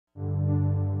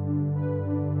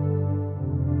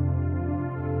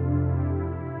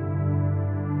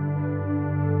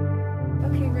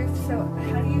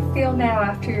feel now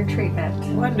after your treatment?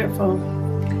 Wonderful.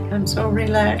 I'm so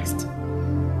relaxed,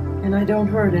 and I don't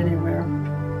hurt anywhere.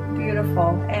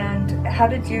 Beautiful. And how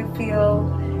did you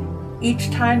feel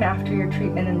each time after your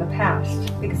treatment in the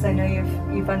past? Because I know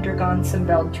you've undergone some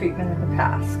B.E.L.D treatment in the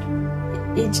past.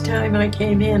 Each time I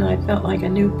came in, I felt like a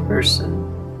new person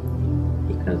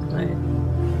because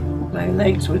my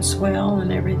legs would swell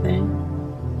and everything.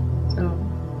 So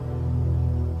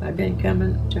I've been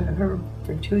coming to her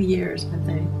for 2 years, I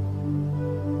think.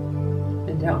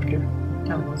 The doctor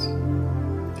told us.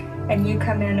 And you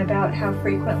come in about how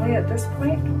frequently at this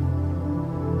point?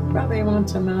 Probably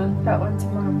once a month. About once a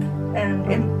month.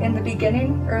 And in the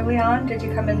beginning, early on, did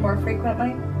you come in more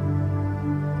frequently?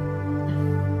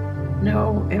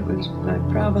 No, it was my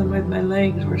problem with my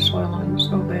legs were swelling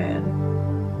so bad.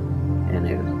 And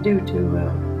it was due to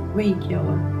a weed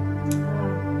killer.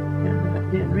 And I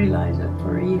didn't realize it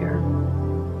for a year.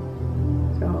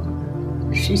 So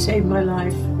she saved my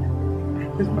life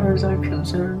as far as I'm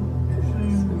concerned.